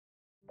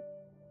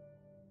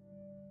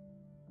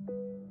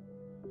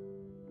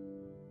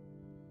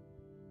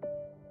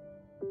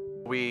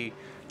We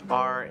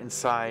are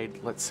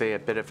inside, let's say, a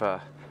bit of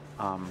a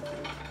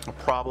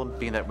problem,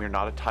 being that we're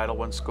not a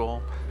Title I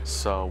school,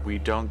 so we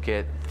don't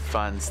get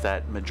funds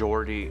that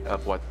majority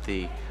of what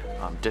the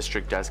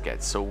district does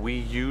get. So we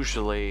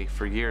usually,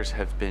 for years,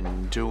 have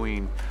been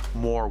doing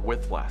more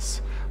with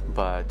less,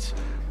 but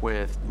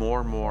with more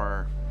and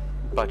more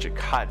budget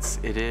cuts,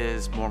 it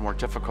is more and more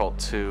difficult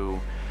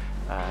to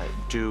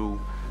do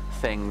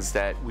things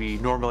that we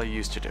normally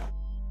used to do.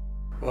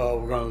 Well,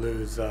 we're going to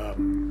lose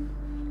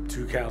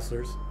 2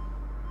 counselors,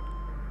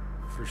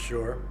 for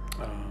sure.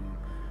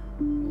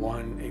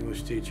 1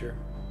 English teacher,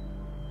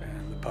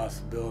 and the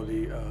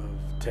possibility of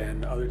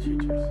 10 other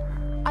teachers.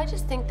 I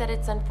just think that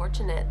it's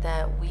unfortunate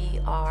that we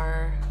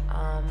are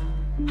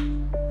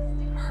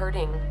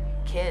hurting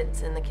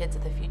kids and the kids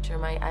of the future.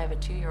 I have a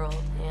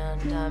 2-year-old,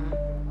 and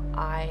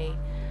I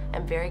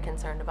am very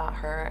concerned about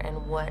her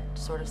and what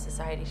sort of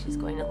society she's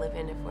going to live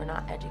in if we're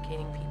not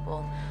educating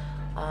people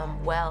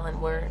well,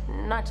 and we're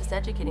not just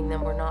educating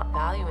them, we're not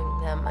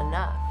valuing them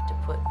enough to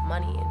put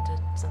money into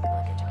something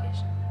like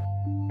education.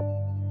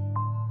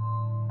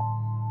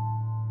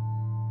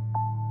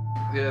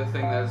 The other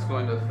thing that is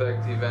going to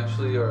affect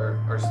eventually are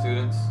our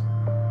students,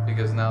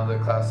 because now the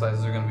class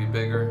sizes are going to be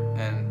bigger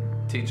and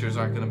teachers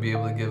aren't going to be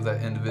able to give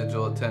that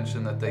individual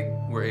attention that they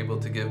were able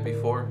to give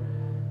before.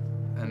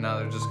 And now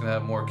they're just going to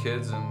have more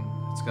kids, and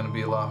it's going to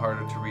be a lot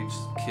harder to reach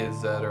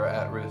kids that are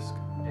at risk.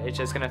 It's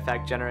just going to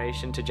affect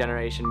generation to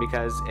generation,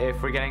 because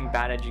if we're getting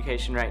bad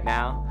education right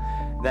now,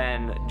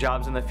 then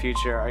jobs in the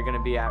future are going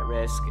to be at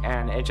risk,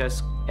 and it's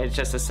just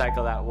a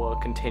cycle that will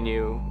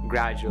continue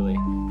gradually.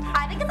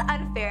 I think it's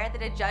unfair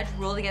that a judge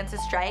ruled against a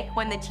strike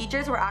when the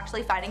teachers were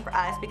actually fighting for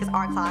us because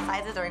our class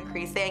sizes are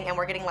increasing and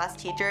we're getting less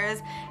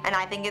teachers, and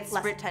I think it's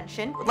less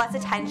attention,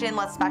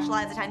 less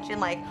specialized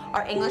attention. Like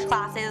our English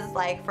classes,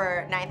 like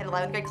for 9th and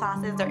 11th grade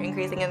classes, they're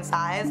increasing in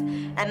size,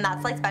 and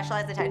that's like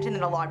specialized attention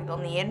that a lot of people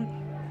need.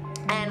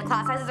 And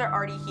class sizes are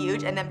already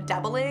huge, and them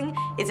doubling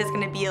is just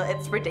going to be,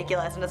 it's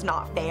ridiculous and it's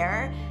not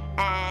fair.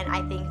 And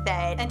I think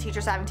that, and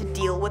teachers having to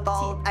deal with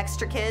all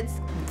extra kids.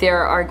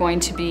 There are going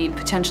to be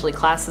potentially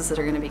classes that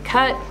are going to be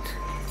cut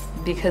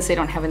because they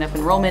don't have enough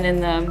enrollment in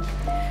them.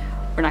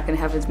 We're not going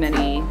to have as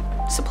many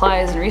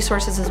supplies and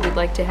resources as we'd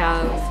like to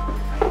have.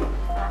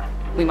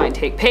 We might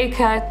take pay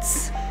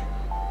cuts.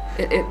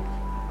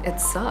 It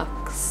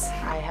sucks.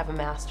 I have a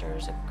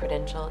master's, a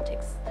credential. It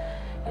takes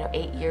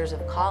 8 years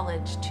of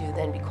college to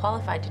then be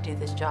qualified to do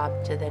this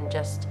job, to then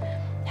just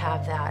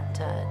have that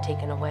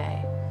taken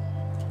away.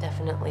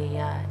 Definitely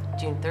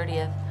June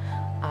 30th,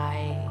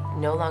 I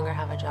no longer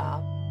have a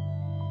job.